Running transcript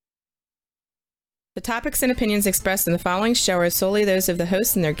The topics and opinions expressed in the following show are solely those of the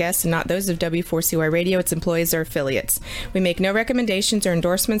hosts and their guests and not those of W4CY Radio, its employees, or affiliates. We make no recommendations or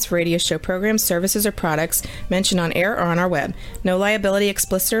endorsements for radio show programs, services, or products mentioned on air or on our web. No liability,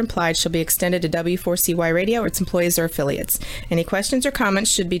 explicit or implied, shall be extended to W4CY Radio or its employees or affiliates. Any questions or comments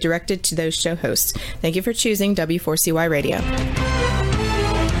should be directed to those show hosts. Thank you for choosing W4CY Radio.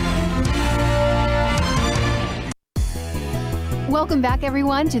 Welcome back,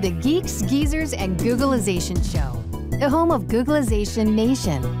 everyone, to the Geeks, Geezers, and Googlization Show, the home of Googlization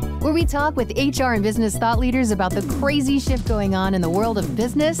Nation, where we talk with HR and business thought leaders about the crazy shift going on in the world of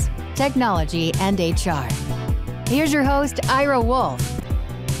business, technology, and HR. Here's your host, Ira Wolf.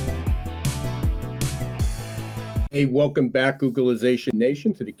 Hey, welcome back, Googlization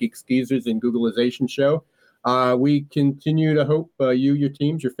Nation, to the Geeks, Geezers, and Googlization Show. We continue to hope you, your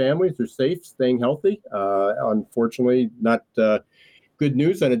teams, your families are safe, staying healthy. Unfortunately, not good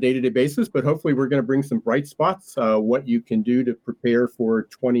news on a day-to-day basis, but hopefully we're going to bring some bright spots, what you can do to prepare for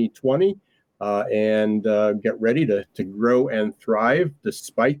 2020 and get ready to grow and thrive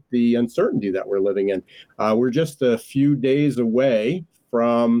despite the uncertainty that we're living in. We're just a few days away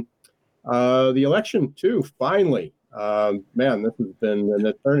from the election, too, finally. Man, this has been an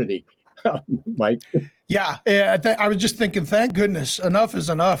eternity. Mike? Yeah, I was just thinking, thank goodness, enough is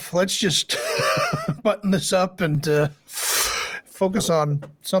enough. Let's just button this up and focus on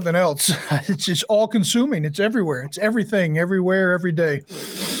something else. It's just all consuming. It's everywhere. It's everything, everywhere, every day.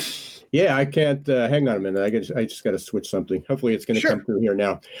 Yeah, I can't. Hang on a minute. I just got to switch something. Hopefully, it's going to come through here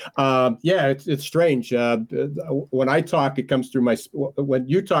now. Yeah, it's strange. When I talk, it comes through when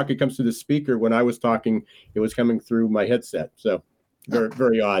you talk, it comes through the speaker. When I was talking, it was coming through my headset. So. Very,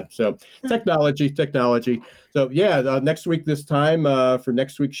 very odd. So technology. So yeah, next week this time for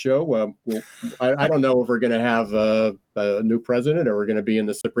next week's show, I don't know if we're going to have a new president or we're going to be in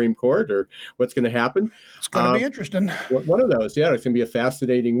the Supreme Court or what's going to happen. It's going to be interesting. One of those, yeah, it's going to be a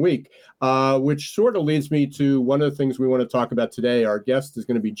fascinating week, which sort of leads me to one of the things we want to talk about today. Our guest is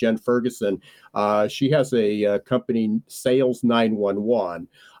going to be Jen Ferguson. She has a company, Sales 911,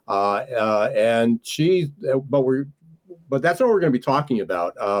 but that's what we're going to be talking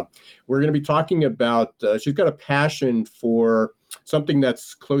about. We're going to be talking about, she's got a passion for something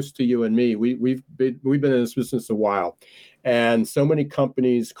that's close to you and me. We've been in this business a while, and so many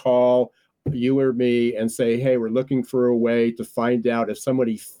companies call you or me and say, hey, we're looking for a way to find out if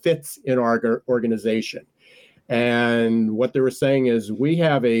somebody fits in our organization. And what they were saying is, we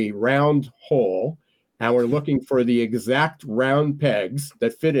have a round hole, and we're looking for the exact round pegs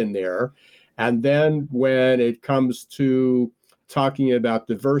that fit in there. And then when it comes to talking about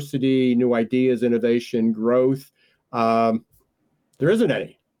diversity, new ideas, innovation, growth, there isn't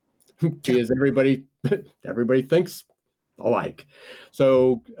any because everybody thinks alike.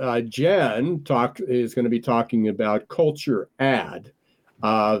 So Jen is going to be talking about culture add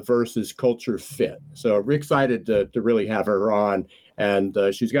versus culture fit. So we're excited to really have her on. And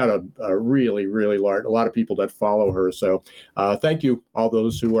she's got a really, really large, a lot of people that follow her. So thank you, all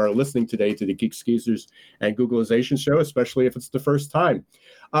those who are listening today to the Geeks, Geezers, and Googlization Show, especially if it's the first time.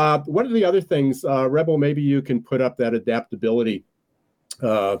 One of the other things, Rebel, maybe you can put up that adaptability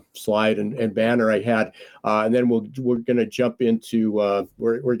slide and banner I had, and then we're going to jump into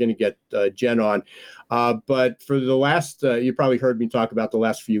we're going to get Jen on. But for the last, you probably heard me talk about the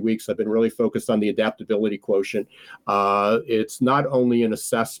last few weeks, I've been really focused on the adaptability quotient. It's not only an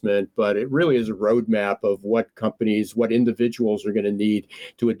assessment, but it really is a roadmap of what companies, what individuals are going to need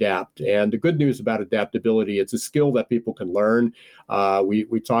to adapt. And the good news about adaptability, it's a skill that people can learn.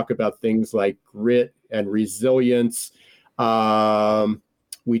 We talk about things like grit and resilience.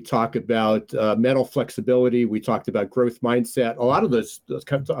 We talk about mental flexibility. We talked about growth mindset. A lot of those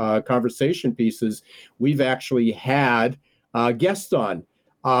conversation pieces we've actually had guests on.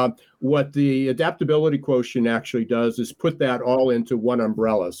 What the adaptability quotient actually does is put that all into one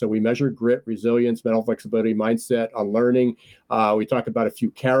umbrella. So we measure grit, resilience, mental flexibility, mindset on learning. We talk about a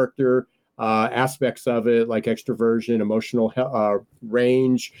few character aspects of it, like extroversion, emotional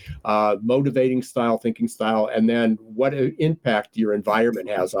range, motivating style, thinking style, and then what impact your environment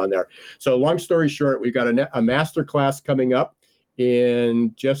has on there. So long story short, we've got a master class coming up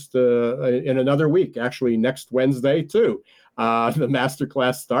in just in another week, actually next Wednesday too. The master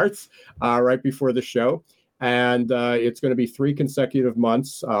class starts right before the show. And it's going to be 3 consecutive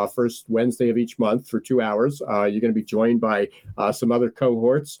months, first Wednesday of each month for 2 hours. You're going to be joined by some other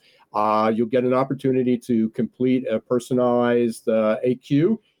cohorts. You'll get an opportunity to complete a personalized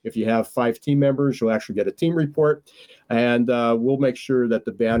AQ If you have 5 team members, you'll actually get a team report. And we'll make sure that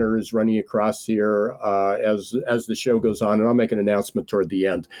the banner is running across here as the show goes on. And I'll make an announcement toward the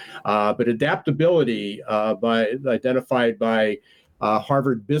end. But adaptability, identified by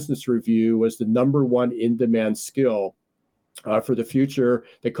Harvard Business Review, was the #1 in-demand skill for the future.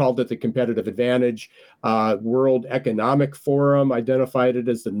 They called it the competitive advantage. World Economic Forum identified it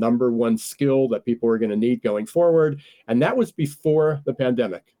as the #1 skill that people are going to need going forward. And that was before the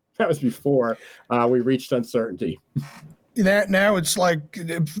pandemic. That was before we reached uncertainty. That now it's like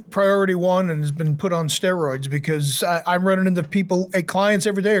priority 1 and has been put on steroids, because I'm running into clients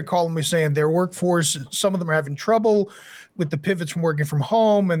every day are calling me saying their workforce, some of them are having trouble with the pivots from working from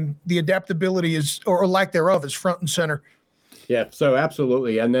home, and the adaptability is, or lack thereof, is front and center. Yeah, so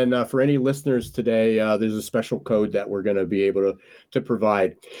absolutely. And then for any listeners today, there's a special code that we're going to be able to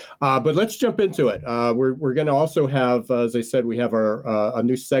provide. But let's jump into it. We're going to also have, as I said, we have a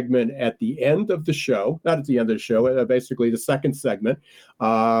new segment at the end of the show, not at the end of the show, basically the second segment.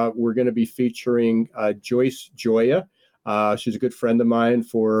 We're going to be featuring Joyce Joya. She's a good friend of mine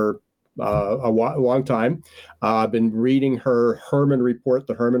for a long time. I've been reading her Herman Report,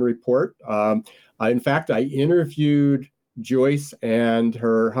 the Herman Report. In fact, I interviewed Joyce and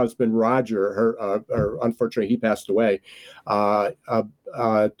her husband Roger. Unfortunately, he passed away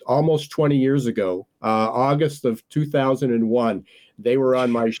almost 20 years ago, August of 2001. They were on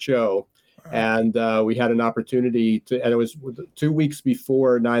my show, and we had an opportunity and it was 2 weeks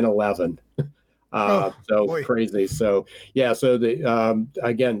before 9/11. Boy. Crazy. So yeah. So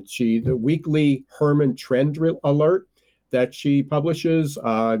the weekly Herman Trend Alert that she publishes.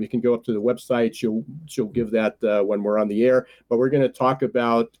 You can go up to the website. She'll give that when we're on the air. But we're going to talk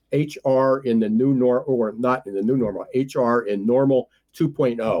about HR in the new normal, or not in the new normal, HR in normal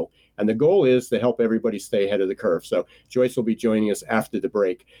 2.0. And the goal is to help everybody stay ahead of the curve. So Joyce will be joining us after the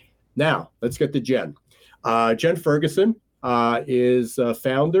break. Now, let's get to Jen. Jen Ferguson is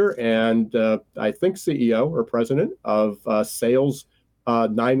founder and I think CEO or president of Sales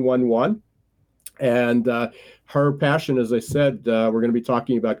 911. And her passion, as I said, we're going to be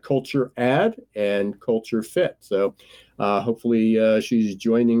talking about culture add and culture fit. So hopefully she's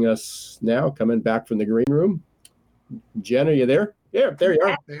joining us now, coming back from the green room. Jen, are you there? Yeah, there you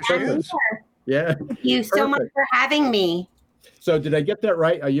are. There she is. Yeah. Thank you so much for having me. So did I get that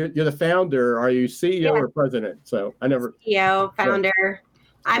right? You're the founder. Are you CEO or president? So I never. CEO, founder.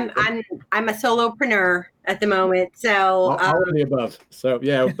 I'm a solopreneur at the moment. So all of the above. So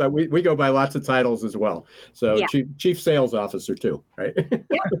yeah, but we go by lots of titles as well. So chief sales officer too, right?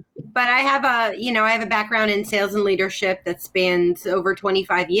 Yeah. But I have a background in sales and leadership that spans over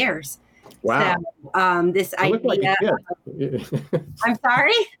 25 years. Wow. So this idea. I'm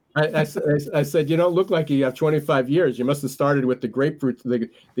sorry. I said, you don't look like you have 25 years. You must have started with the grapefruit,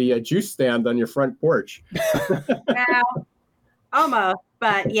 the juice stand on your front porch. Well, almost,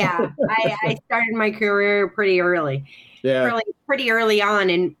 but yeah, I started my career pretty early. Yeah, pretty early on,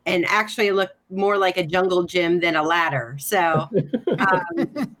 and actually looked more like a jungle gym than a ladder. So,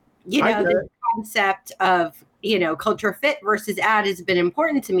 the concept of culture fit versus add has been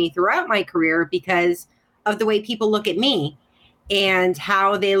important to me throughout my career because of the way people look at me and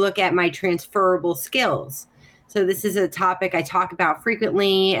how they look at my transferable skills. So this is a topic I talk about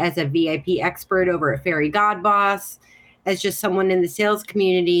frequently as a VIP expert over at Fairy Godboss, as just someone in the sales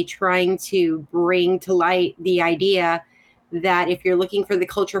community trying to bring to light the idea that if you're looking for the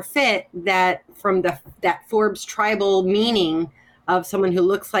culture fit, that from that Forbes tribal meaning of someone who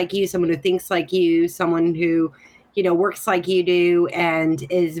looks like you, someone who thinks like you, someone who, works like you do and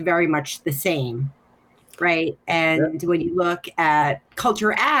is very much the same. Right. And when you look at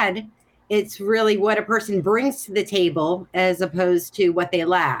culture add, it's really what a person brings to the table as opposed to what they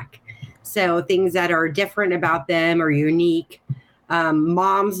lack. So things that are different about them or unique.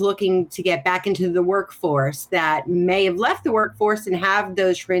 Moms looking to get back into the workforce that may have left the workforce and have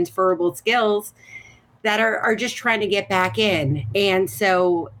those transferable skills that are just trying to get back in. And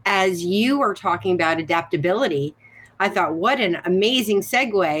so as you are talking about adaptability, I thought, what an amazing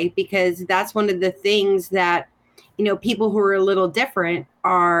segue, because that's one of the things that, people who are a little different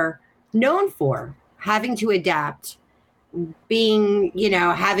are known for, having to adapt, being,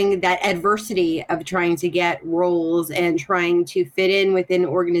 having that adversity of trying to get roles and trying to fit in within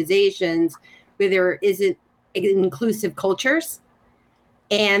organizations where there isn't inclusive cultures,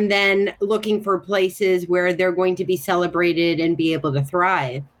 and then looking for places where they're going to be celebrated and be able to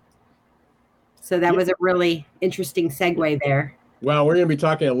thrive. So that was a really interesting segue there. Well, we're going to be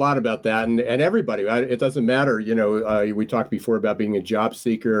talking a lot about that, and everybody. It doesn't matter, we talked before about being a job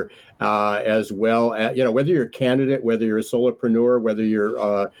seeker, as well. Whether you're a candidate, whether you're a solopreneur, whether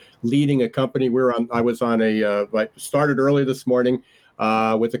you're leading a company. I started early this morning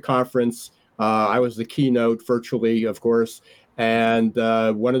with a conference. I was the keynote virtually, of course. And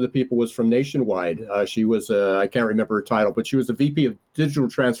one of the people was from Nationwide. She was, I can't remember her title, but she was the VP of Digital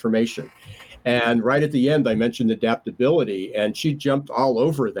Transformation. And right at the end, I mentioned adaptability, and she jumped all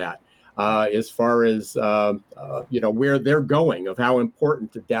over that as far as, where they're going, of how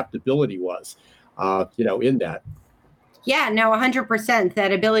important adaptability was, in that. Yeah, no, 100%.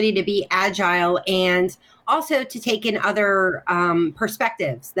 That ability to be agile and also to take in other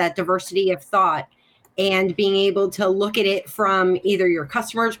perspectives, that diversity of thought, and being able to look at it from either your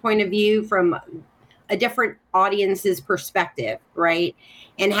customer's point of view, from a different audience's perspective, right?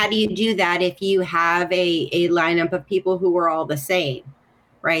 And how do you do that if you have a lineup of people who are all the same,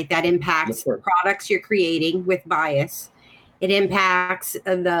 right? That impacts the products you're creating with bias. It impacts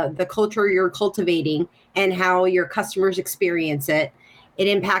the culture you're cultivating and how your customers experience it. It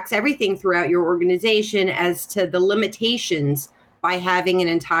impacts everything throughout your organization as to the limitations by having an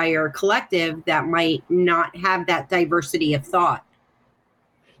entire collective that might not have that diversity of thought.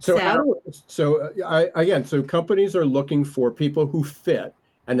 So companies are looking for people who fit,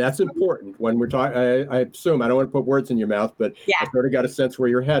 and that's important when we're talking. I assume, I don't want to put words in your mouth, but yeah. I sort of got a sense where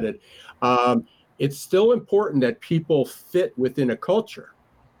you're headed. It's still important that people fit within a culture.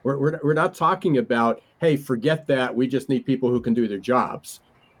 We're not talking about, hey, forget that, we just need people who can do their jobs.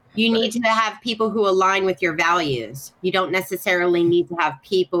 You need to have people who align with your values. You don't necessarily need to have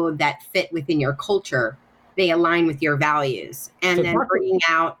people that fit within your culture. They align with your values. And so then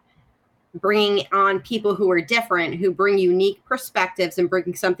bringing on people who are different, who bring unique perspectives and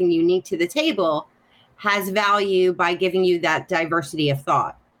bring something unique to the table has value by giving you that diversity of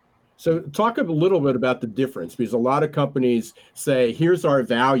thought. So talk a little bit about the difference, because a lot of companies say, here's our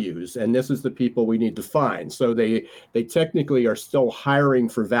values, and this is the people we need to find. So they technically are still hiring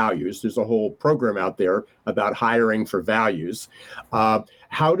for values. There's a whole program out there about hiring for values.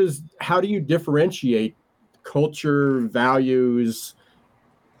 How do you differentiate culture, values?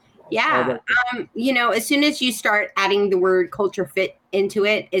 Yeah. As soon as you start adding the word culture fit into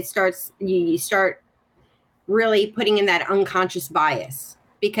it, you start really putting in that unconscious bias,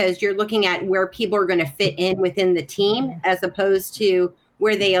 because you're looking at where people are going to fit in within the team as opposed to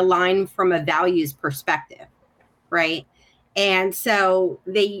where they align from a values perspective, right? And so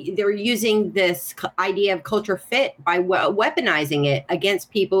they're using this idea of culture fit by weaponizing it against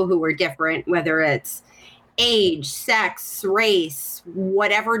people who are different, whether it's age, sex, race,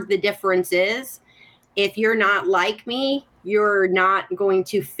 whatever the difference is. If you're not like me, you're not going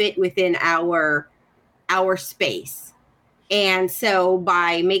to fit within our space. And so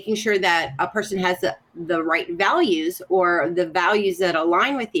by making sure that a person has the right values, or the values that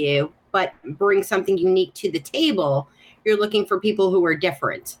align with you, but bring something unique to the table, you're looking for people who are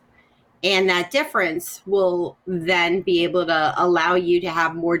different. And that difference will then be able to allow you to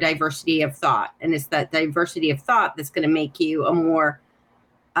have more diversity of thought. And it's that diversity of thought that's going to make you a more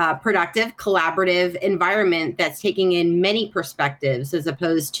productive, collaborative environment that's taking in many perspectives as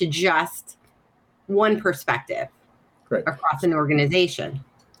opposed to just one perspective. Right. Across an organization.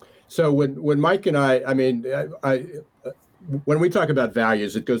 So when Mike and I when we talk about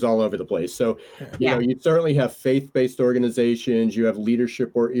values, it goes all over the place. So, you certainly have faith-based organizations, you have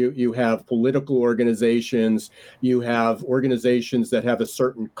leadership, or you have political organizations, you have organizations that have a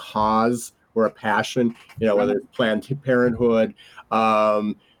certain cause or a passion, whether it's Planned Parenthood.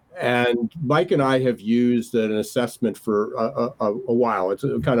 And Mike and I have used an assessment for a while. It's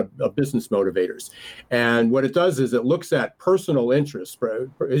kind of a business motivators. And what it does is it looks at personal interests.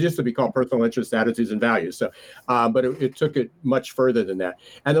 It used to be called personal interests, attitudes, and values. So, but it took it much further than that.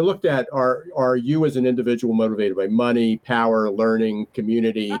 And it looked at, are you as an individual motivated by money, power, learning,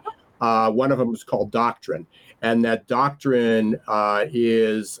 community? One of them was called doctrine. And that doctrine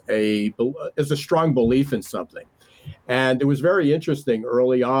is a strong belief in something. And it was very interesting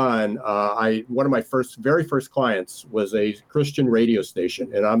early on. One of my very first clients was a Christian radio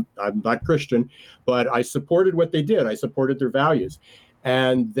station, and I'm not Christian, but I supported what they did. I supported their values,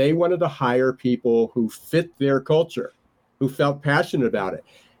 and they wanted to hire people who fit their culture, who felt passionate about it.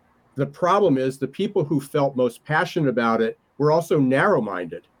 The problem is the people who felt most passionate about it were also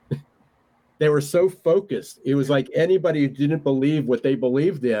narrow-minded. They were so focused. It was like anybody who didn't believe what they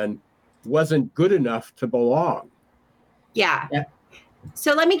believed in wasn't good enough to belong. Yeah.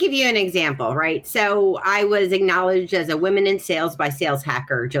 So let me give you an example, right? So I was acknowledged as a Women in Sales by Sales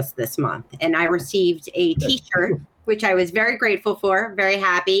Hacker just this month, and I received a t-shirt which I was very grateful for, very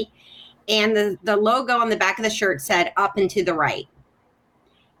happy. And the logo on the back of the shirt said up and to the right.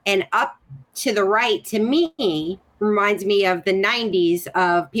 And up to the right, to me, reminds me of the 90s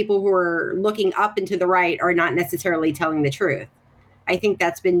of people who are looking up and to the right are not necessarily telling the truth. I think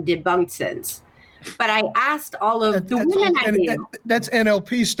that's been debunked since. But I asked all of the women I knew. That's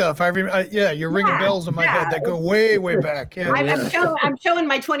NLP stuff. You're ringing bells in my head that go way, way back. Yeah. I'm showing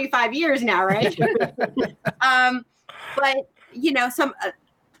my 25 years now, right? But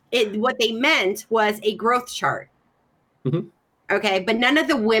what they meant was a growth chart. Mm-hmm. Okay, but none of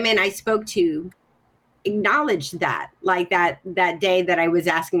the women I spoke to acknowledged that, like that day that I was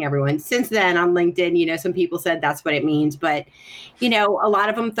asking everyone. Since then on LinkedIn, some people said that's what it means, but a lot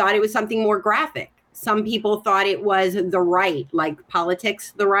of them thought it was something more graphic. Some people thought it was the right, like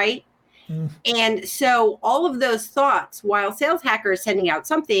politics, the right. And so all of those thoughts, while Sales Hacker is sending out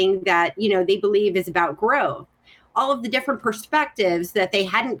something that, they believe is about growth, all of the different perspectives that they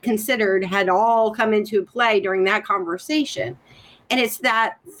hadn't considered had all come into play during that conversation. And it's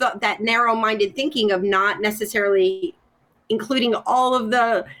that narrow-minded thinking of not necessarily including all of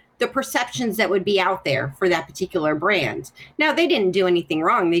the perceptions that would be out there for that particular brand. Now, they didn't do anything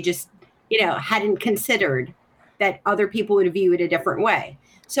wrong. They just, hadn't considered that other people would view it a different way.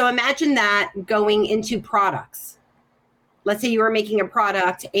 So imagine that going into products. Let's say you were making a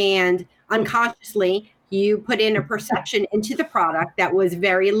product and unconsciously you put in a perception into the product that was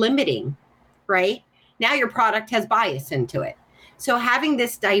very limiting, right? Now your product has bias into it. So having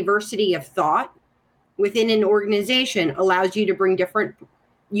this diversity of thought within an organization allows you to bring different,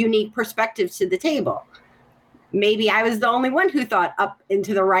 unique perspectives to the table. Maybe I was the only one who thought up and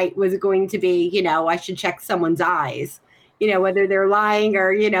to the right was going to be, I should check someone's eyes, whether they're lying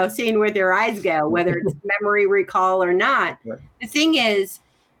or, seeing where their eyes go, whether it's memory recall or not. Right. The thing is,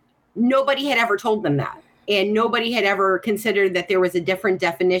 nobody had ever told them that. And nobody had ever considered that there was a different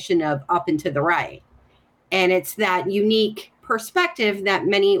definition of up and to the right. And it's that unique perspective that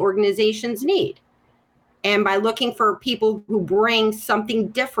many organizations need. And by looking for people who bring something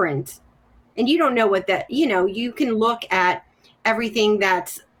different, and you don't know what that, you can look at everything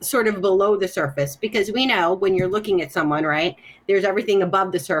that's sort of below the surface, because we know when you're looking at someone, right, there's everything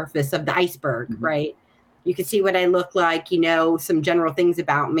above the surface of the iceberg, mm-hmm. right? You can see what I look like, some general things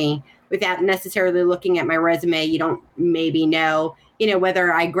about me without necessarily looking at my resume. You don't maybe know,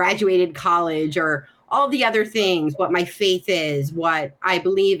 whether I graduated college or all the other things, what my faith is, what I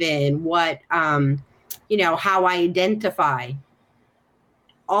believe in, what, how I identify,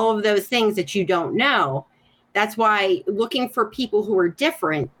 all of those things that you don't know. That's why looking for people who are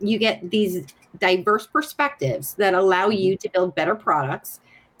different, you get these diverse perspectives that allow you to build better products,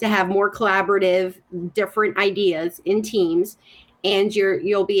 to have more collaborative, different ideas in teams, and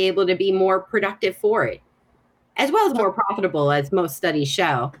you'll be able to be more productive for it, as well as more profitable, as most studies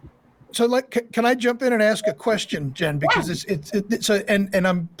show. So, can I jump in and ask a question, Jen? Because and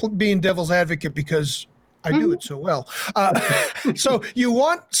I'm being devil's advocate because I do it so well. So you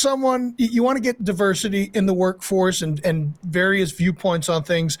want to get diversity in the workforce and various viewpoints on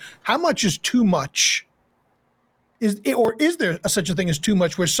things. How much is too much? Is there such a thing as too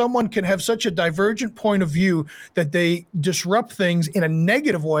much, where someone can have such a divergent point of view that they disrupt things in a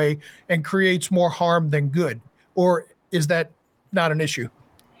negative way and creates more harm than good? Or is that not an issue?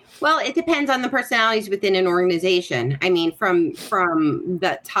 Well, it depends on the personalities within an organization. I mean, from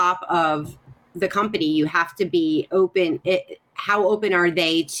the top of the company, you have to be open. How open are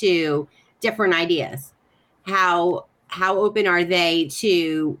they to different ideas? How open are they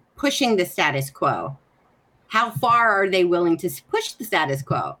to pushing the status quo? How far are they willing to push the status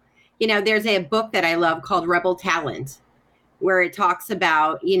quo? There's a book that I love called Rebel Talent, where it talks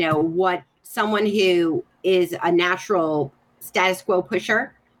about, what someone who is a natural status quo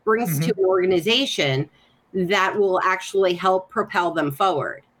pusher brings mm-hmm. to an organization that will actually help propel them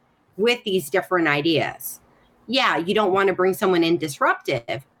forward with these different ideas. Yeah, you don't want to bring someone in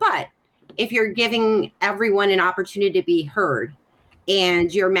disruptive, but if you're giving everyone an opportunity to be heard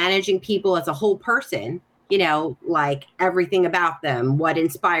and you're managing people as a whole person, like everything about them, what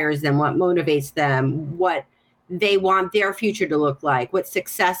inspires them, what motivates them, what they want their future to look like, what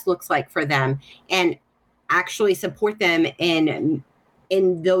success looks like for them, and actually support them in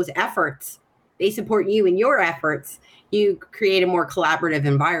those efforts. They support you in your efforts. You create a more collaborative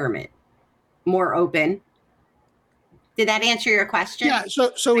environment, more open. Did that answer your question? Yeah.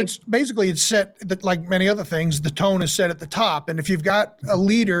 So it's set that, like many other things, the tone is set at the top. And if you've got a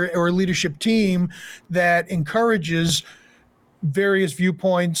leader or a leadership team that encourages various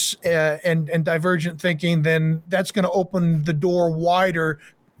viewpoints and divergent thinking, then that's going to open the door wider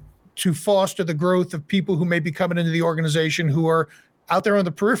to foster the growth of people who may be coming into the organization who are out there on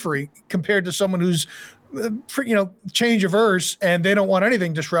the periphery compared to someone who's change averse and they don't want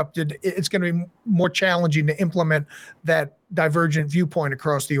anything disrupted. It's going to be more challenging to implement that divergent viewpoint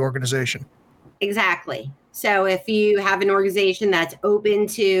across the organization. Exactly. So if you have an organization that's open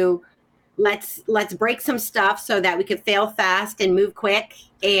to let's break some stuff so that we could fail fast and move quick,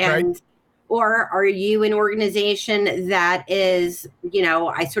 and Right. or are you an organization that is,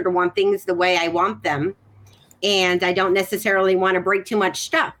 I sort of want things the way I want them, and I don't necessarily want to break too much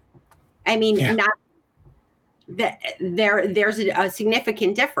stuff. I mean, Yeah. not that there's a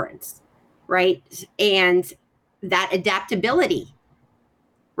significant difference, right? And that adaptability,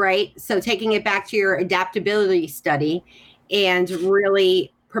 right? So taking it back to your adaptability study and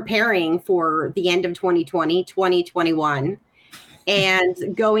really preparing for the end of 2020, 2021, and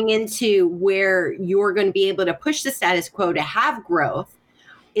going into where you're going to be able to push the status quo to have growth.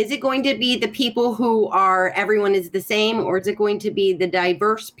 Is it going to be the people who are everyone is the same, or is it going to be the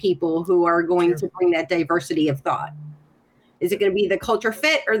diverse people who are going to bring that diversity of thought? Is it going to be the culture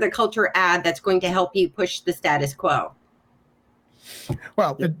fit or the culture add that's going to help you push the status quo?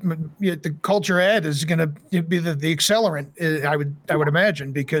 Well, the culture add is going to be the accelerant, I would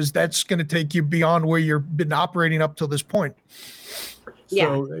imagine, because that's going to take you beyond where you've been operating up till this point. Yeah.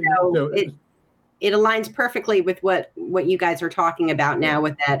 So it aligns perfectly with what you guys are talking about now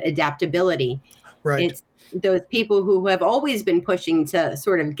with that adaptability. Right. It's those people who have always been pushing to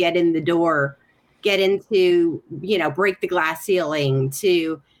sort of get in the door, get into, break the glass ceiling,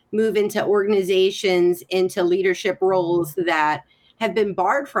 to move into organizations, into leadership roles that have been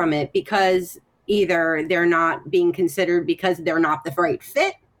barred from it because either they're not being considered because they're not the right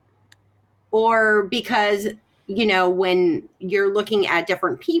fit, or because, when you're looking at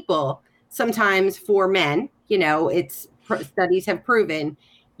different people, sometimes for men, studies have proven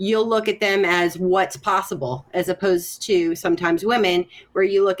you'll look at them as what's possible, as opposed to sometimes women where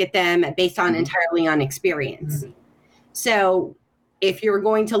you look at them based on entirely on experience. So if you're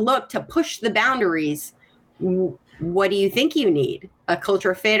going to look to push the boundaries, what do you think you need? A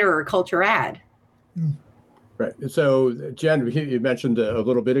culture fit or a culture add? Right. So, Jen, you mentioned a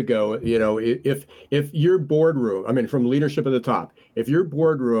little bit ago, if your boardroom, I mean, from leadership at the top, if your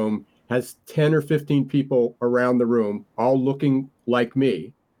boardroom has 10 or 15 people around the room, all looking like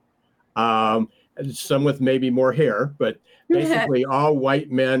me, some with maybe more hair, but basically all white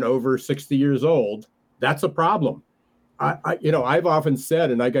men over 60 years old, that's a problem. I've often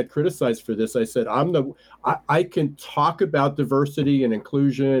said, and I got criticized for this, I said, I can talk about diversity and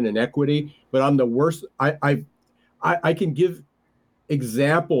inclusion and equity, but I'm the worst. I can give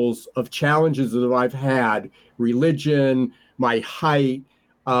examples of challenges that I've had, religion, my height,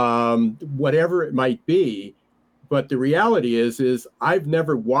 whatever it might be. But the reality is I've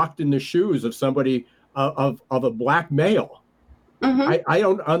never walked in the shoes of somebody of a black male. Mm-hmm. I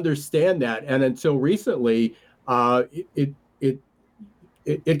don't understand that. And until recently, it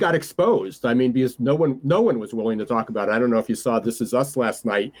got exposed. I mean, because no one was willing to talk about it. I don't know if you saw This Is Us last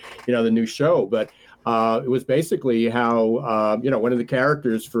night, the new show, but it was basically how, one of the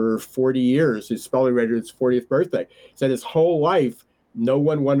characters for 40 years, he celebrated his 40th birthday, said his whole life, no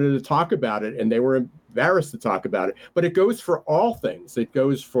one wanted to talk about it, and they were embarrassed to talk about it. But it goes for all things. It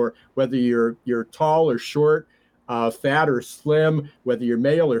goes for whether you're tall or short, fat or slim, whether you're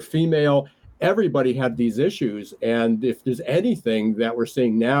male or female. Everybody had these issues, and if there's anything that we're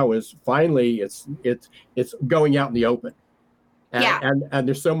seeing now is finally it's going out in the open, and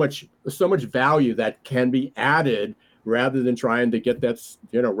there's so much value that can be added rather than trying to get that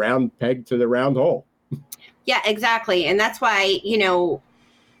round peg to the round hole. Yeah, exactly, and that's why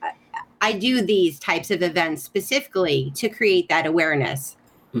I do these types of events specifically to create that awareness,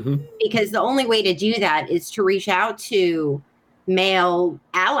 because the only way to do that is to reach out to male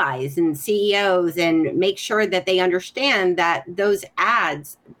allies and CEOs and make sure that they understand that those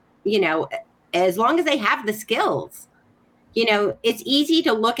ads, as long as they have the skills, it's easy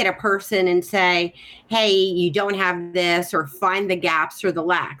to look at a person and say, hey, you don't have this, or find the gaps or the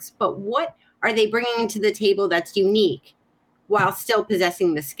lacks. But what are they bringing to the table that's unique while still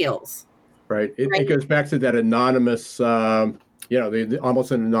possessing the skills? Right. It goes back to that anonymous,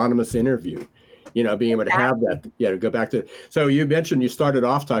 almost an anonymous interview. Being able to have that, to go back to. So you mentioned you started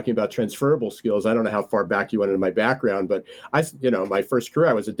off talking about transferable skills. I don't know how far back you went into my background, but my first career,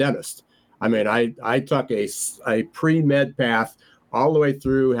 I was a dentist. I mean, I took a pre-med path all the way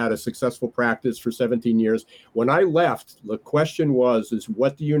through, had a successful practice for 17 years. When I left, the question is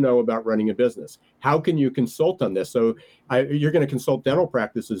what do you know about running a business? How can you consult on this? So you're going to consult dental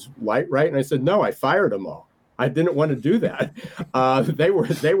practices, right? And I said, no, I fired them all. I didn't want to do that. They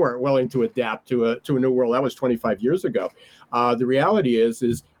weren't willing to adapt to a new world. That was 25 years ago. The reality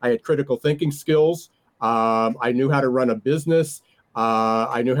is I had critical thinking skills. I knew how to run a business.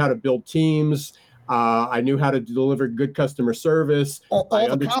 I knew how to build teams. I knew how to deliver good customer service. I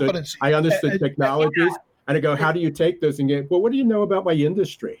understood technologies. And I go, how do you take those and get, well, what do you know about my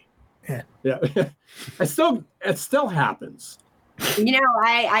industry? Yeah. It still happens.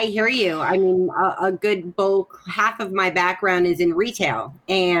 I hear you. I mean, a good bulk, half of my background is in retail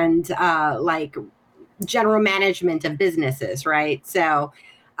and like general management of businesses, right? So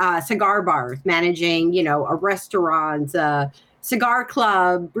cigar bars, managing, a restaurant, cigar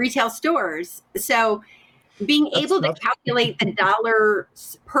club, retail stores. So being able to calculate the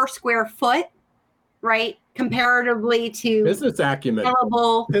dollars per square foot, right, comparatively to business acumen,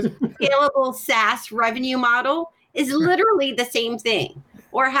 scalable SaaS revenue model is literally the same thing.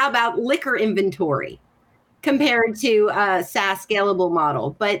 Or how about liquor inventory compared to a SaaS scalable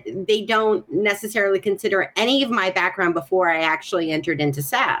model? But they don't necessarily consider any of my background before I actually entered into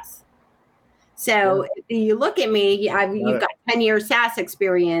SaaS. So if you look at me, you've got 10 years SaaS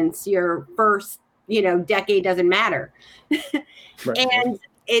experience. Your first, decade doesn't matter. Right. And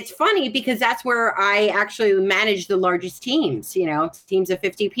it's funny because that's where I actually manage the largest teams, teams of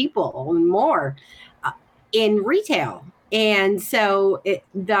 50 people and more in retail. And so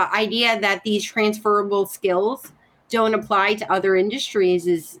the idea that these transferable skills don't apply to other industries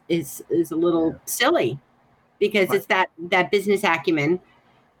is a little silly, because it's that business acumen.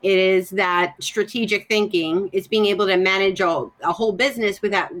 It is that strategic thinking. It's being able to manage a whole business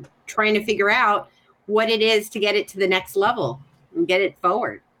without trying to figure out what it is to get it to the next level and get it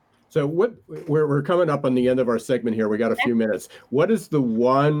forward. So we're coming up on the end of our segment here. We got a few minutes. What's the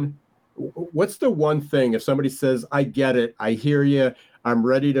one thing, if somebody says, I get it, I hear you, I'm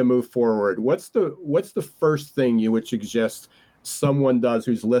ready to move forward, what's the first thing you would suggest someone does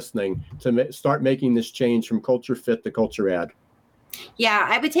who's listening to start making this change from culture fit to culture add? Yeah,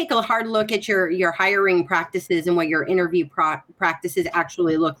 I would take a hard look at your hiring practices and what your interview practices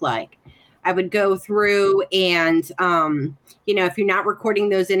actually look like. I would go through and, if you're not recording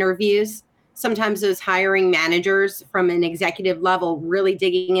those interviews, sometimes those hiring managers from an executive level really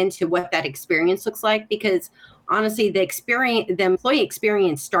digging into what that experience looks like, because honestly, the employee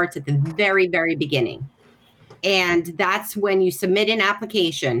experience starts at the very, very beginning. And that's when you submit an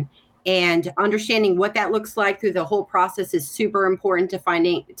application, and understanding what that looks like through the whole process is super important to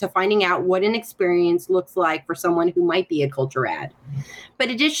finding out what an experience looks like for someone who might be a culture add. But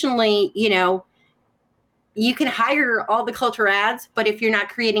additionally, you can hire all the culture ads, but if you're not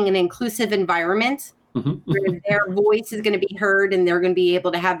creating an inclusive environment where their voice is going to be heard and they're going to be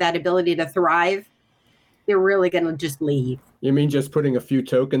able to have that ability to thrive, they're really going to just leave. You mean just putting a few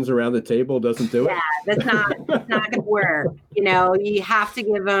tokens around the table doesn't do it? Yeah, that's not going to work. You have to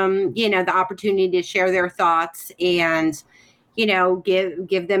give them, the opportunity to share their thoughts and,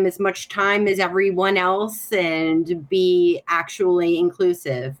 give them as much time as everyone else and be actually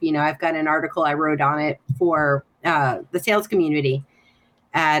inclusive. I've got an article I wrote on it for the sales community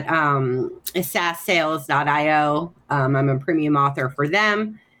at SaaSsales.io. I'm a premium author for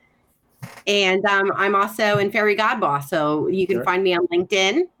them. And I'm also in Fairy Godboss, so you can find me on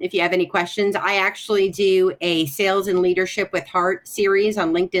LinkedIn if you have any questions. I actually do a Sales and Leadership with Heart series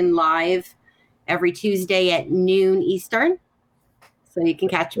on LinkedIn Live every Tuesday at noon Eastern. So you can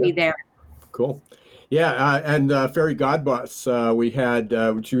catch me there. Cool. Yeah, and Fairy Godboss, we had,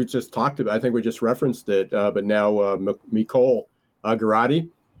 which you just talked about, I think we just referenced it, but now Nicole Garati,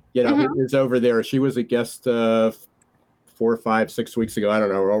 is over there. She was a guest 4 or 5, 6 weeks ago. I don't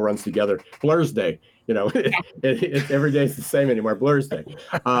know. It all runs together. Blur's Day. Every day is the same anymore. Blur's Day.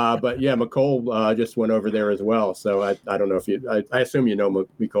 But yeah, Nicole just went over there as well. So I don't know if I assume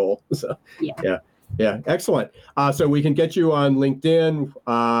Nicole. So yeah. Excellent. So we can get you on LinkedIn.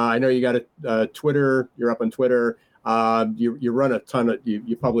 I know you got a Twitter. You're up on Twitter. You run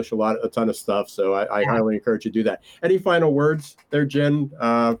you publish a ton of stuff. So I highly encourage you to do that. Any final words there, Jen,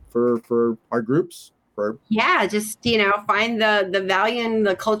 for our groups? Just, find the value in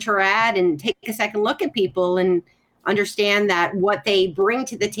the culture add and take a second look at people and understand that what they bring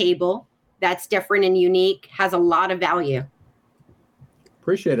to the table that's different and unique has a lot of value.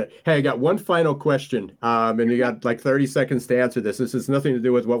 Appreciate it. Hey, I got one final question, and you got like 30 seconds to answer this. This has nothing to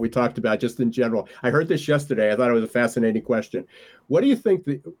do with what we talked about, just in general. I heard this yesterday. I thought it was a fascinating question. What do you think?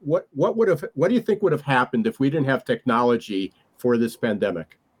 What do you think would have happened if we didn't have technology for this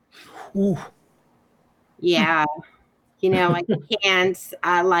pandemic? Ooh. Yeah. I can't,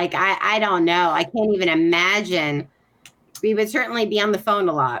 I don't know. I can't even imagine. We would certainly be on the phone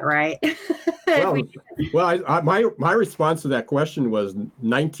a lot, right? My response to that question was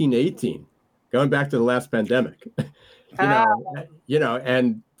 1918, going back to the last pandemic.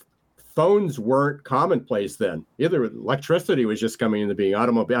 And phones weren't commonplace then. Either electricity was just coming into being,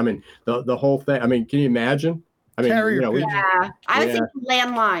 automobile. I mean, the whole thing. I mean, can you imagine? I mean, I was thinking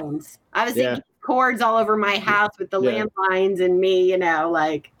landlines. I was thinking cords all over my house with the landlines and me,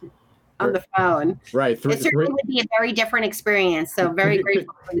 on the phone. Right. It certainly would be a very different experience. So very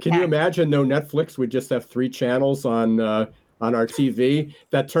grateful for the Can you imagine? No Netflix. We just have 3 channels on our TV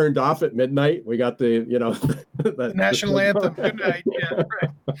that turned off at midnight. We got the the national anthem. Good night. Yeah. Right.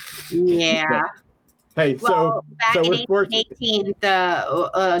 Yeah. Hey, back in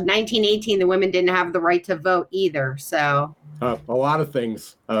 1918, the women didn't have the right to vote either. So a lot of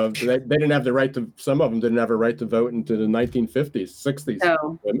things. They didn't have the right to. Some of them didn't have a right to vote into the 1950s, 60s.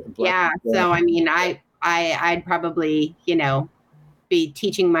 So So I mean, I'd probably be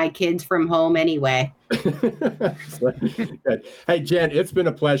teaching my kids from home anyway. Good. Hey, Jen, it's been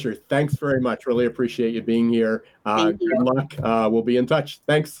a pleasure. Thanks very much. Really appreciate you being here. Good luck. We'll be in touch.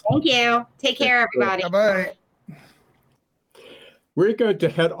 Thanks. Thank you. Take care, everybody. Bye-bye. We're going to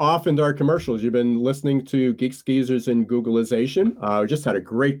head off into our commercials. You've been listening to Geeks, Geezers, and Googlization. We just had a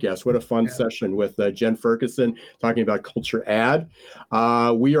great guest. What a fun session with Jen Ferguson talking about Culture Ad.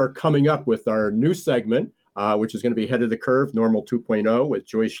 We are coming up with our new segment, which is going to be Ahead of the Curve, Normal 2.0 with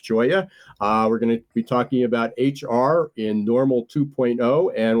Joyce Joya. We're going to be talking about HR in Normal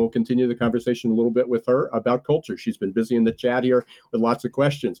 2.0, and we'll continue the conversation a little bit with her about culture. She's been busy in the chat here with lots of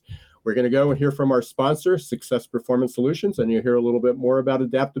questions. We're going to go and hear from our sponsor, Success Performance Solutions, and you'll hear a little bit more about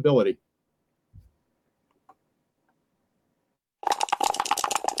adaptability.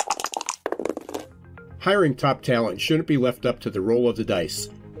 Hiring top talent shouldn't be left up to the roll of the dice.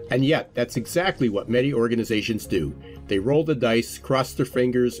 And yet, that's exactly what many organizations do. They roll the dice, cross their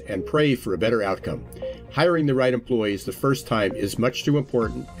fingers, and pray for a better outcome. Hiring the right employees the first time is much too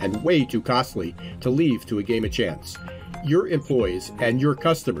important and way too costly to leave to a game of chance. Your employees and your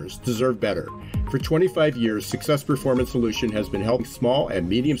customers deserve better. For 25 years, Success Performance Solution has been helping small and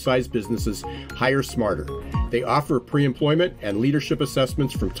medium-sized businesses hire smarter. They offer pre-employment and leadership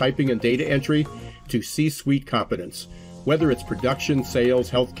assessments from typing and data entry to C-suite competence. Whether it's production, sales,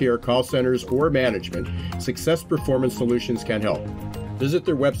 healthcare, call centers, or management, Success Performance Solutions can help. Visit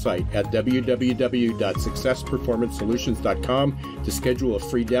their website at www.successperformancesolutions.com to schedule a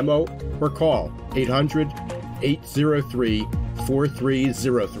free demo or call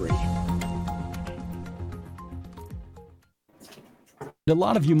 800-803-4303. A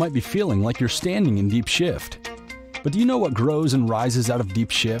lot of you might be feeling like you're standing in deep shift. But do you know what grows and rises out of deep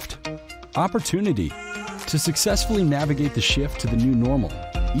shift? Opportunity. To successfully navigate the shift to the new normal,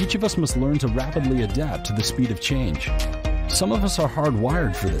 each of us must learn to rapidly adapt to the speed of change. Some of us are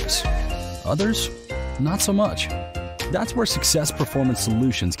hardwired for this. Others, not so much. That's where Success Performance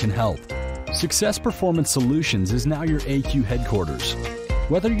Solutions can help. Success Performance Solutions is now your AQ headquarters.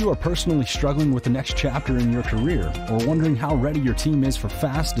 Whether you are personally struggling with the next chapter in your career or wondering how ready your team is for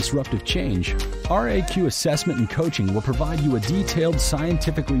fast, disruptive change, our AQ assessment and coaching will provide you a detailed,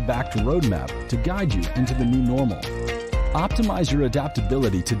 scientifically backed roadmap to guide you into the new normal. Optimize your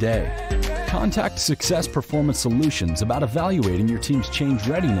adaptability today. Contact Success Performance Solutions about evaluating your team's change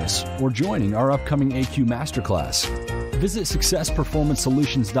readiness or joining our upcoming AQ Masterclass. Visit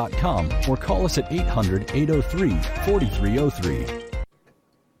successperformancesolutions.com or call us at 800-803-4303.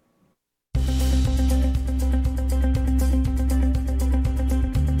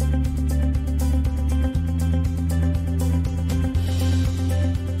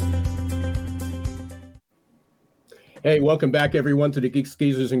 Hey, welcome back, everyone, to the Geeks,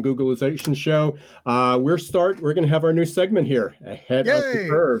 Geezers, and Googlization show. We're going to have our new segment here, Ahead of the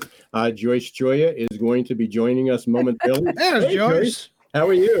Curve. Joyce Joya is going to be joining us momentarily. Hey, Joyce. How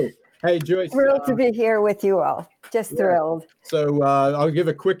are you? Hey, Joyce. Thrilled to be here with you all. Just thrilled. So I'll give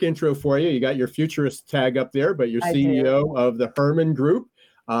a quick intro for you. You got your futurist tag up there, but you're CEO of the Herman Group.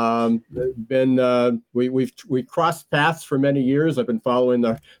 We crossed paths for many years. I've been following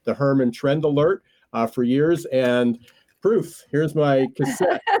the Herman Trend Alert for years, and proof. Here's my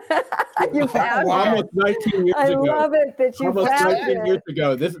cassette. You found almost 19 years ago. I love it that you almost found 19 years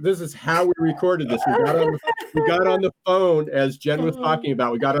ago. This is how we recorded this. We got on the phone, as Jen was talking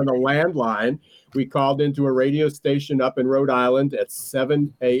about. We got on a landline. We called into a radio station up in Rhode Island at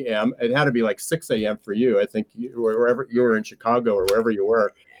 7 a.m. It had to be like 6 a.m. for you. I think wherever you were in Chicago or wherever you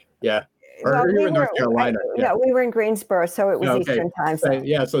were. Yeah. Or you were in North Carolina. No, we were in Greensboro, so it was Eastern time zone.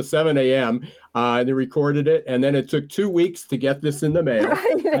 Yeah, so 7 a.m. They recorded it, and then it took 2 weeks to get this in the mail.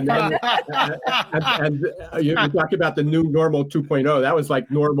 And then, you talk about the new normal 2.0. That was like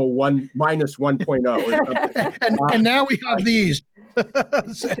normal minus 1.0. And now we have these.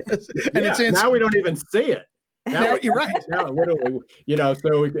 Now we don't even see it. Now, you're right. Now, literally,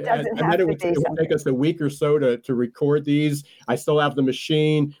 so and then it would take us a week or so to record these. I still have the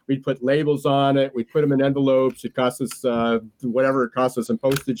machine. We'd put labels on it. We'd put them in envelopes. It cost us whatever it cost us in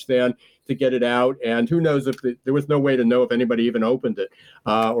postage then to get it out. And who knows if there was no way to know if anybody even opened it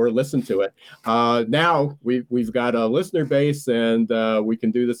or listened to it. Now we've got a listener base, and we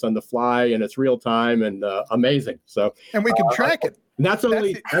can do this on the fly, and it's real time and amazing. So and we can track it. And that's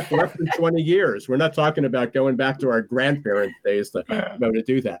less than 20 years. We're not talking about going back to our grandparents' days to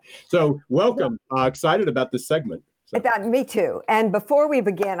do that. So welcome. Excited about this segment. So. Me too. And before we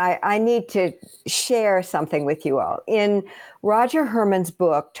begin, I need to share something with you all. In Roger Herman's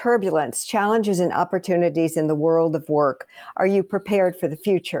book, Turbulence, Challenges and Opportunities in the World of Work, Are You Prepared for the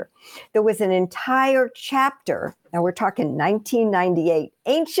Future? There was an entire chapter, now we're talking 1998,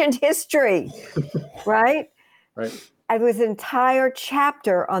 ancient history, right? Right. It was an entire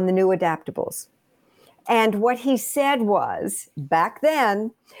chapter on the new adaptables. And what he said was, back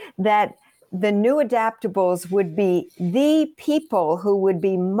then, that the new adaptables would be the people who would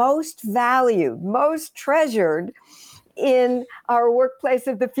be most valued, most treasured in our workplace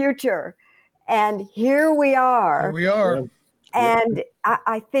of the future. And here we are. Here we are. And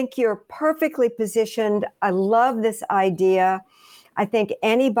I think you're perfectly positioned. I love this idea. I think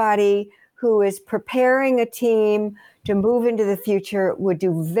anybody who is preparing a team to move into the future would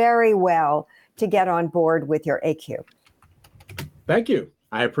do very well to get on board with your AQ. Thank you.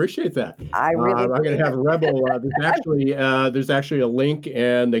 I appreciate that. I really I'm going to have Rebel. There's actually a link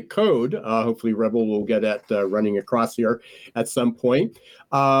and a code. Hopefully, Rebel will get that running across here at some point.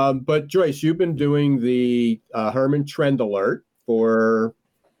 But Joyce, you've been doing the Herman Trend Alert for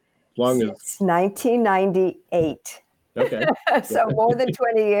since 1998. Okay. So more than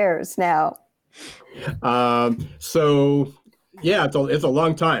 20 years now. So yeah, it's a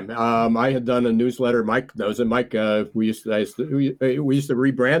long time. I had done a newsletter. Mike knows it. Mike, we used to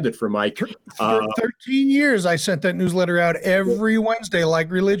rebrand it for Mike. For 13 years, I sent that newsletter out every Wednesday, like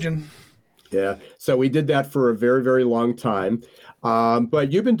religion. Yeah. So we did that for a very, very long time.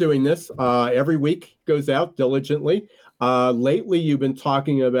 But you've been doing this every week, goes out diligently. Lately, you've been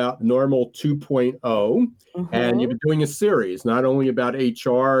talking about Normal 2.0, and you've been doing a series, not only about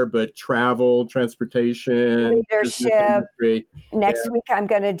HR, but travel, transportation, leadership. Next week, I'm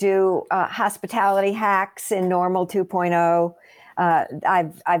going to do hospitality hacks in Normal 2.0.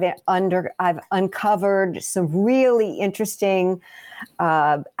 I've uncovered some really interesting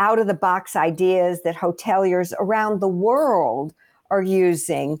out-of-the-box ideas that hoteliers around the world are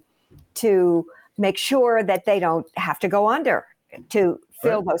using to make sure that they don't have to go under to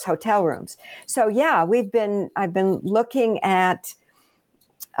fill those hotel rooms. So yeah, I've been looking at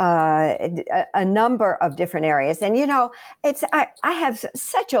a number of different areas, and I have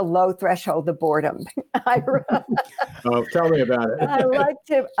such a low threshold of boredom. Oh, tell me about it.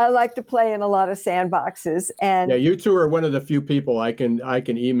 I like to play in a lot of sandboxes, and yeah, you two are one of the few people I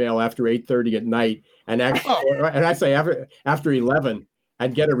can email after 8:30 at night, and actually, and I say after 11.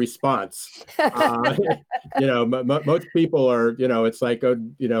 I'd get a response. Most people are, it's like,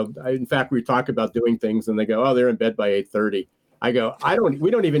 in fact, we talk about doing things and they go, oh, they're in bed by 8:30. I go, we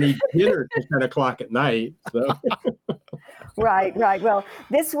don't even eat dinner till 10 o'clock at night. So. Right. Well,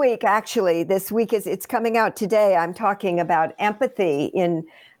 this week it's coming out today. I'm talking about empathy in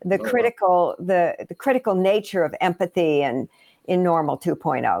the critical nature of empathy and in Normal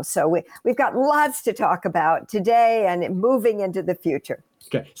 2.0. So we've got lots to talk about today and moving into the future.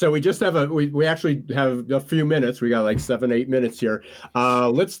 Okay, so we just have we actually have a few minutes. We got like 7-8 minutes here.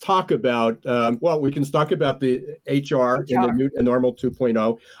 Let's talk about we can talk about the HR. In the new Normal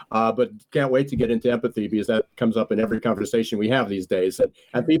 2.0, but can't wait to get into empathy because that comes up in every conversation we have these days,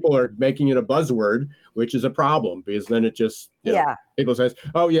 and people are making it a buzzword, which is a problem because then it just people say,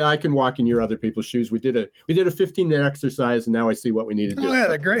 oh yeah, I can walk in your other people's shoes. We did a 15-minute exercise, and now I see what we need to do. Oh yeah,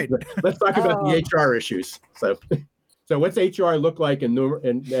 they're great. Let's talk about the HR issues. So what's HR look like in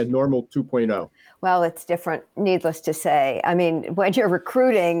Normal 2.0? Well, it's different, needless to say. I mean, when you're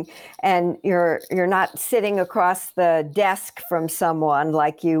recruiting and you're not sitting across the desk from someone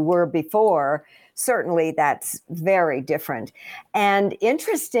like you were before, certainly that's very different. And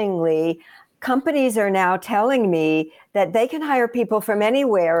interestingly, companies are now telling me that they can hire people from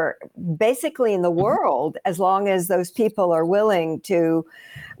anywhere, basically in the world, as long as those people are willing to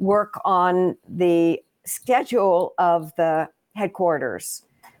work on the schedule of the headquarters,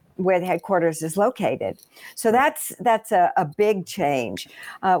 where the headquarters is located. So that's a big change.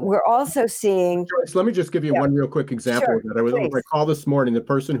 We're also seeing. Joyce, let me just give you one real quick example of that. I was on my call this morning. The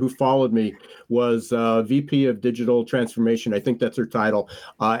person who followed me was VP of Digital Transformation. I think that's her title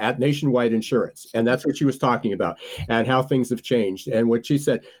at Nationwide Insurance. And that's what she was talking about and how things have changed. And what she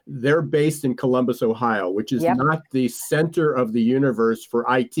said, they're based in Columbus, Ohio, which is not the center of the universe for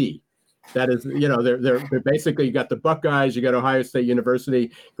IT. That is, they're basically, you got the Buckeyes, you got Ohio State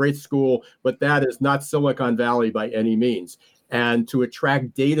University, great school, but that is not Silicon Valley by any means. And to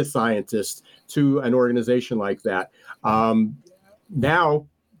attract data scientists to an organization like that, now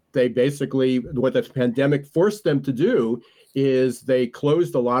they basically, what the pandemic forced them to do is they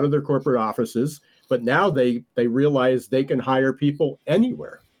closed a lot of their corporate offices, but now they realize they can hire people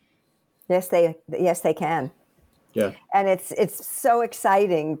anywhere. Yes, they can. Yeah. And it's so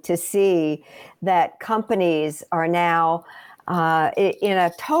exciting to see that companies are now in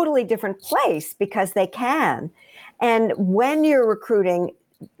a totally different place because they can. And when you're recruiting,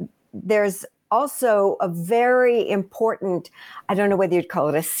 there's also a very important, I don't know whether you'd call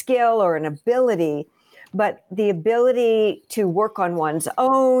it a skill or an ability, but the ability to work on one's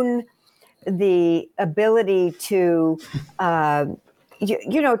own, the ability to, to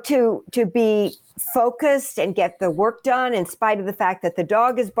be focused and get the work done in spite of the fact that the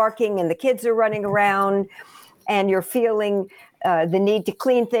dog is barking and the kids are running around and you're feeling the need to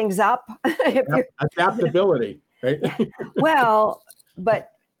clean things up. Adaptability, right? Well,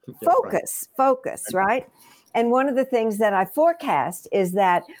 but focus, right? And one of the things that I forecast is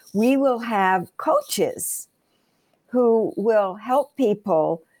that we will have coaches who will help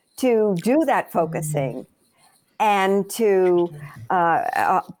people to do that focusing and to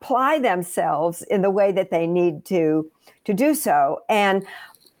apply themselves in the way that they need to do so. And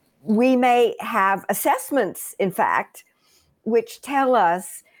we may have assessments, in fact, which tell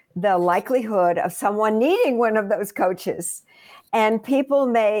us the likelihood of someone needing one of those coaches. And people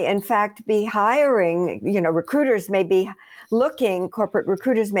may, in fact, be hiring, recruiters may be looking, corporate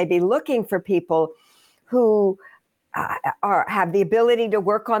recruiters may be looking for people who have the ability to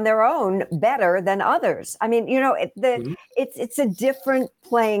work on their own better than others. I mean, it's a different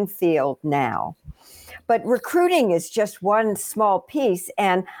playing field now. But recruiting is just one small piece.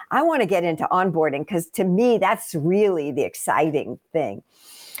 And I want to get into onboarding because to me, that's really the exciting thing.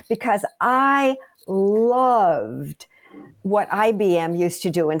 Because I loved what IBM used to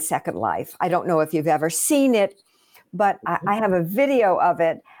do in Second Life. I don't know if you've ever seen it, but I have a video of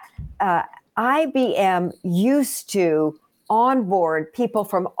it. IBM used to onboard people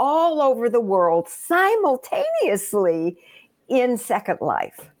from all over the world simultaneously in Second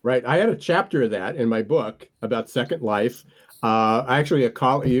Life. Right. I had a chapter of that in my book about Second Life. Actually,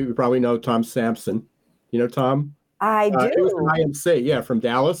 you probably know Tom Sampson. You know Tom? I do. He was from IMC, from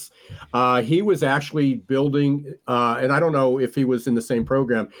Dallas. He was actually building, and I don't know if he was in the same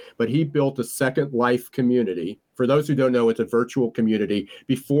program, but he built a Second Life community. For those who don't know, it's a virtual community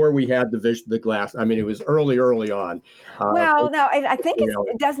before we had the glass. I mean, it was early on. No, I think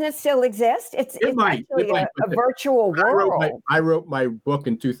doesn't it still exist? It's actually a virtual world. I wrote my book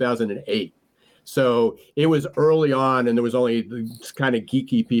in 2008. So it was early on, and there was only kind of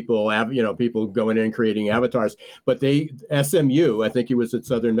geeky people, people going in and creating avatars. But SMU, I think it was at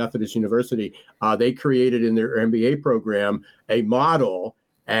Southern Methodist University, they created in their MBA program a model.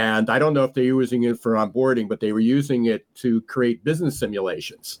 And I don't know if they're using it for onboarding, but they were using it to create business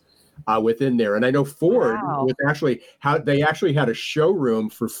simulations within there. And I know Ford was actually they actually had a showroom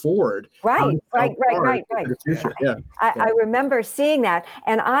for Ford. Right. Yeah. I remember seeing that.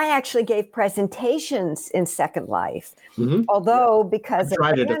 And I actually gave presentations in Second Life, although because of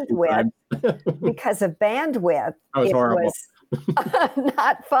bandwidth, it was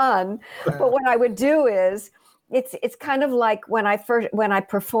not fun. But what I would do is, it's kind of like when I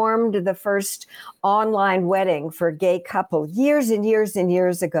performed the first online wedding for a gay couple years and years and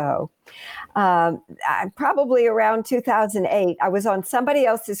years ago. Probably around 2008, I was on somebody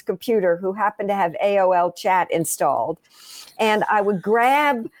else's computer who happened to have AOL chat installed, and I would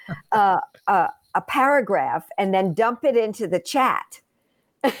grab a paragraph and then dump it into the chat.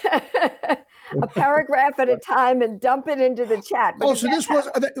 A paragraph at a time and dump it into the chat. So this was,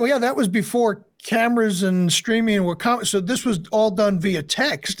 that was before cameras and streaming were so this was all done via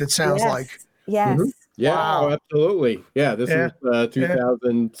text, it sounds like. Yes. Yeah, Wow. oh, absolutely. Yeah, this Yeah. was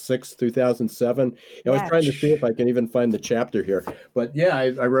 2006, 2007. I was Yeah. trying to see if I can even find the chapter here. But yeah,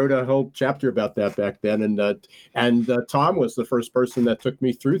 I wrote a whole chapter about that back then. And Tom was the first person that took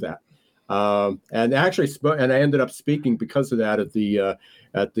me through that. And actually, and I ended up speaking because of that at the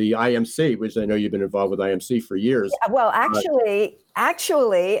IMC, which I know you've been involved with IMC for years. Well, actually,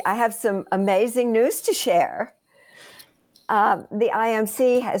 I have some amazing news to share. The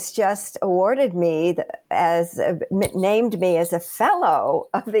IMC has just awarded me named me as a fellow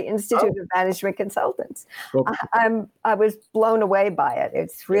of the Institute of Management Consultants. Well, I was blown away by it.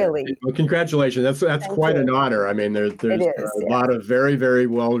 It's really well, congratulations. That's quite an honor. I mean, there's a lot of very, very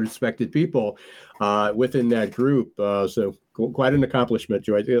well respected people within that group. So quite an accomplishment,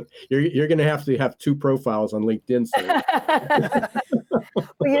 Joyce. You're going to have two profiles on LinkedIn soon.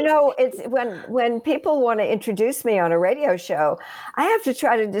 Well, it's when people want to introduce me on a radio show, I have to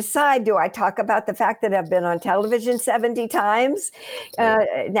try to decide, do I talk about the fact that I've been on television 70 times,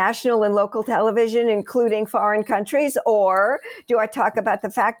 national and local television, including foreign countries, or do I talk about the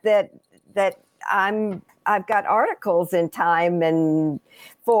fact that I've got articles in Time and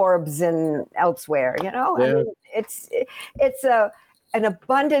Forbes and elsewhere, Yeah. I mean, it's an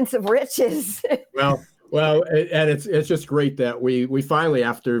abundance of riches. Well, and it's just great that we finally,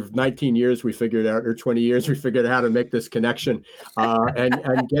 after 19 years, we figured out, or 20 years, we figured out how to make this connection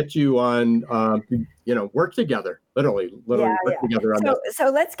and get you on, work together, literally work together on this. So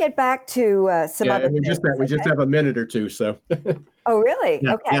let's get back to some other things. We just have a minute or two, so. Oh, really?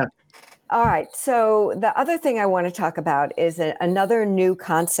 Yeah, okay. Yeah. All right. So the other thing I want to talk about is another new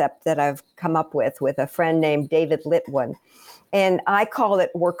concept that I've come up with a friend named David Litwin, and I call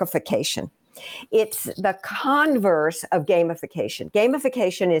it workification. It's the converse of gamification.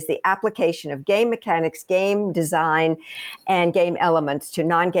 Gamification is the application of game mechanics, game design, and game elements to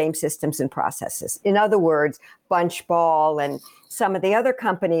non-game systems and processes. In other words, Bunchball and some of the other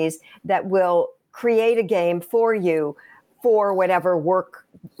companies that will create a game for you for whatever work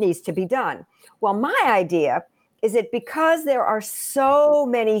needs to be done. Well, my idea is that because there are so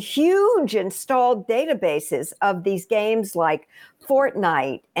many huge installed databases of these games like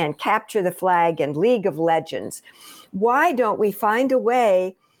Fortnite and Capture the Flag and League of Legends, why don't we find a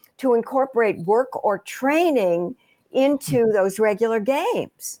way to incorporate work or training into those regular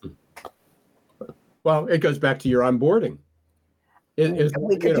games? Well, it goes back to your onboarding.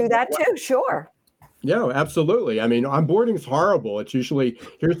 We could do that too, sure. Yeah, absolutely. I mean, onboarding is horrible. It's usually,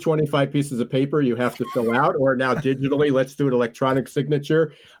 here's 25 pieces of paper you have to fill out, or now digitally, let's do an electronic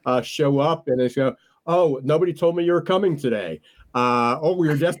signature, show up, and they go, oh, nobody told me you were coming today. Oh,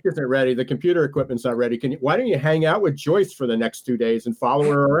 your desk isn't ready. The computer equipment's not ready. Why don't you hang out with Joyce for the next 2 days and follow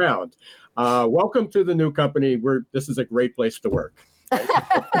her around? Welcome to the new company. This is a great place to work.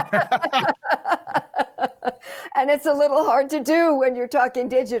 And it's a little hard to do when you're talking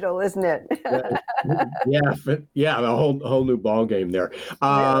digital, isn't it? Yeah, a whole new ball game there.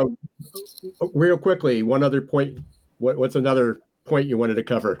 Really? Real quickly, one other point. What's another point you wanted to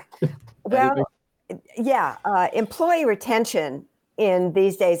cover? Well, employee retention in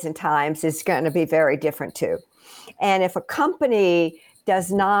these days and times is going to be very different too. And if a company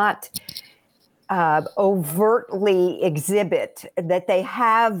does not overtly exhibit that they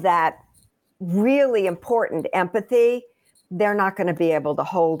have that really important empathy, they're not going to be able to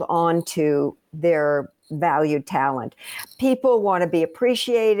hold on to their valued talent. People want to be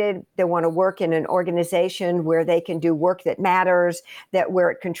appreciated. They want to work in an organization where they can do work that matters, where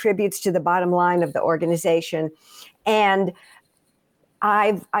it contributes to the bottom line of the organization. And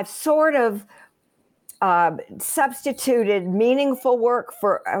I've sort of substituted meaningful work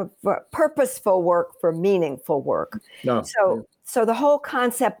for purposeful work for meaningful work. No. So the whole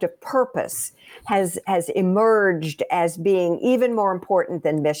concept of purpose has emerged as being even more important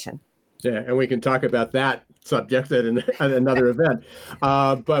than mission. Yeah, and we can talk about that subject at another event.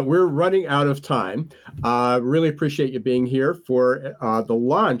 But we're running out of time. Really appreciate you being here for the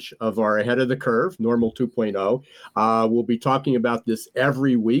launch of our Ahead of the Curve, Normal 2.0. We'll be talking about this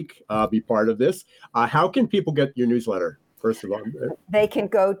every week, be part of this. How can people get your newsletter? First of all, they can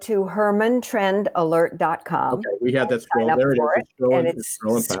go to hermantrendalerts.com. Okay, we had that scroll. There it is.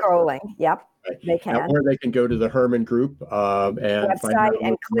 It's scrolling. Yep, right. They can. Or they can go to the Herman Group and website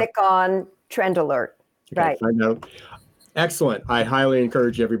and click on Trend Alert. Right. Find out. Excellent. I highly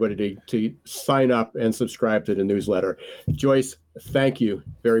encourage everybody to sign up and subscribe to the newsletter. Joyce, thank you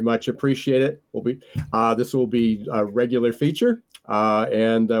very much. Appreciate it. This will be a regular feature.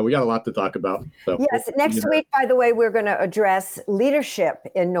 And we got a lot to talk about. So yes, next week, by the way, we're going to address leadership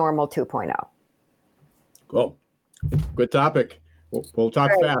in Normal 2.0. Cool. Good topic. We'll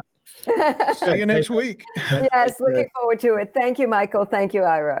talk fast. See you next week. Yes, looking forward to it. Thank you, Michael. Thank you,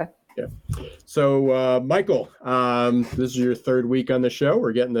 Ira. Yeah. So, Michael, this is your third week on the show.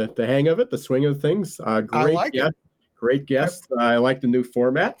 We're getting the hang of it, the swing of things. Great guest. Yep. I like the new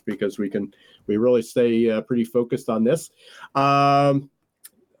format because we really stay pretty focused on this.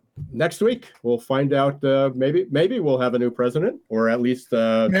 Next week, we'll find out. Maybe we'll have a new president, or at least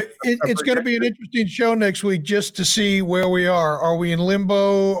it's going to be an interesting show next week, just to see where we are. Are we in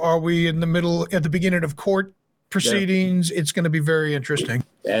limbo? Are we in the middle, at the beginning of court proceedings? Yeah. It's going to be very interesting.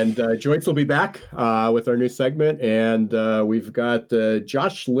 And Joyce will be back with our new segment, and we've got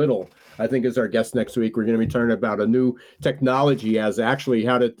Josh Little, I think, is our guest next week. We're going to be talking about a new technology as actually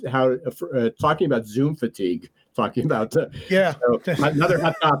how talking about Zoom fatigue. Talking about another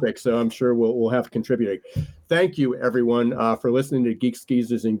hot topic, so I'm sure we'll have contributing. Thank you, everyone, for listening to Geeks,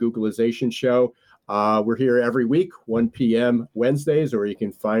 Geezers, and Googlization Show. We're here every week, 1 p.m. Wednesdays, or you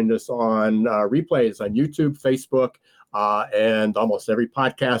can find us on replays on YouTube, Facebook, and almost every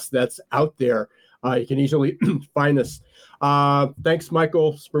podcast that's out there. You can easily find us. Thanks,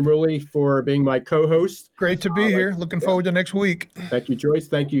 Michael Spermulli, for being my co-host. Great to be here. Looking forward to next week. Thank you, Joyce.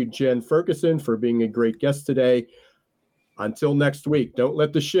 Thank you, Jen Ferguson, for being a great guest today. Until next week, don't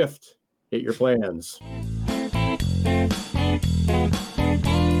let the shift hit your plans.